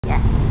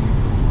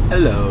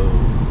Hello.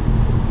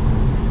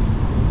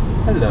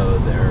 Hello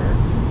there.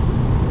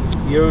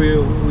 Here we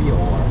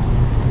are,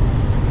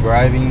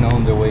 driving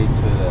on the way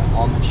to the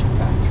Amish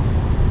country.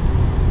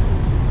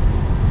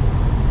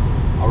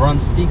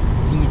 Around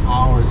 16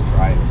 hours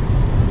driving.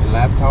 We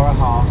left our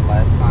house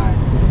last night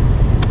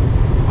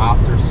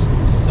after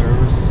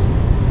service,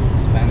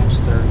 Spanish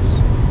service,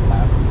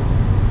 left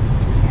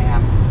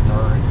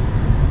 10:30.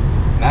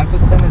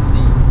 Memphis,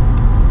 Tennessee.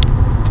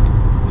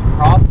 We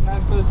crossed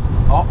Memphis.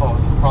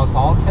 Crossed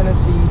all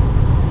Tennessee.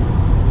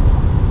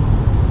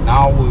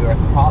 Now we are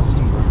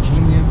crossing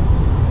Virginia.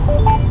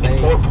 In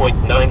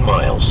 4.9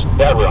 miles.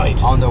 That right.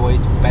 On the way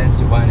to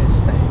Pennsylvania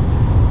State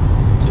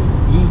to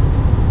eat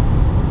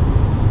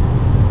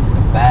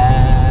the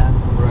best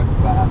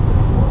breakfast in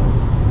the world,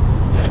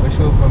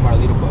 especially from our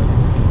little buddy.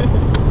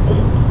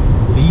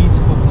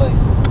 Peaceful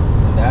place,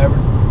 and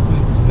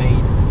everything's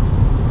made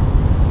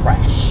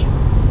fresh.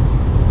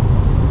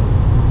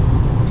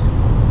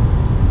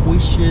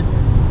 Squished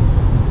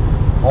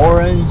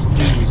orange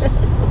juice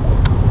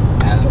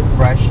and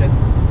fresh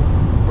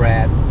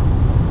bread,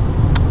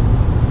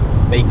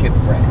 baked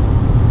bread.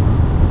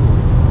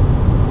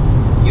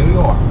 Here you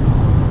are.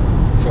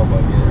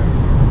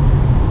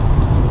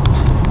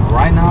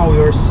 Right now we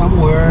are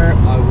somewhere.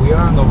 We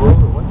are on the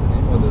road. What's the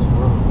name of this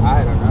road?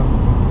 I don't know.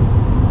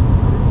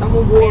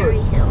 Some word.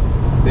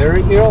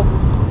 Berry Hill.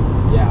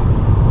 Yeah.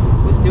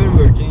 We're still in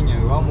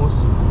Virginia. We're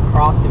almost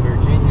crossing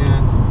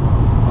Virginia.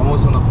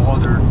 Almost on the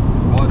border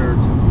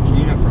to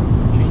Virginia, from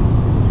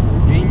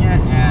Virginia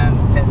and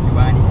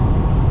Pennsylvania.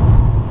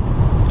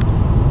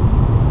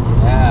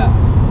 Yeah.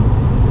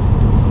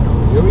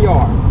 Here we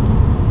are.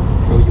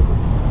 Show you.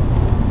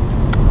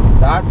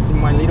 That's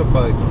my little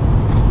buggy.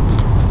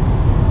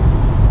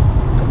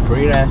 The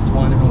prettiest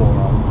one in the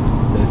world.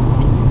 The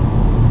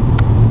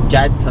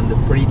Jetsam, the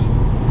pretty.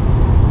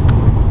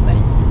 Thank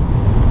you.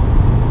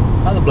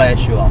 God bless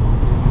you all.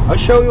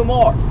 I'll show you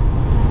more.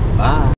 Bye.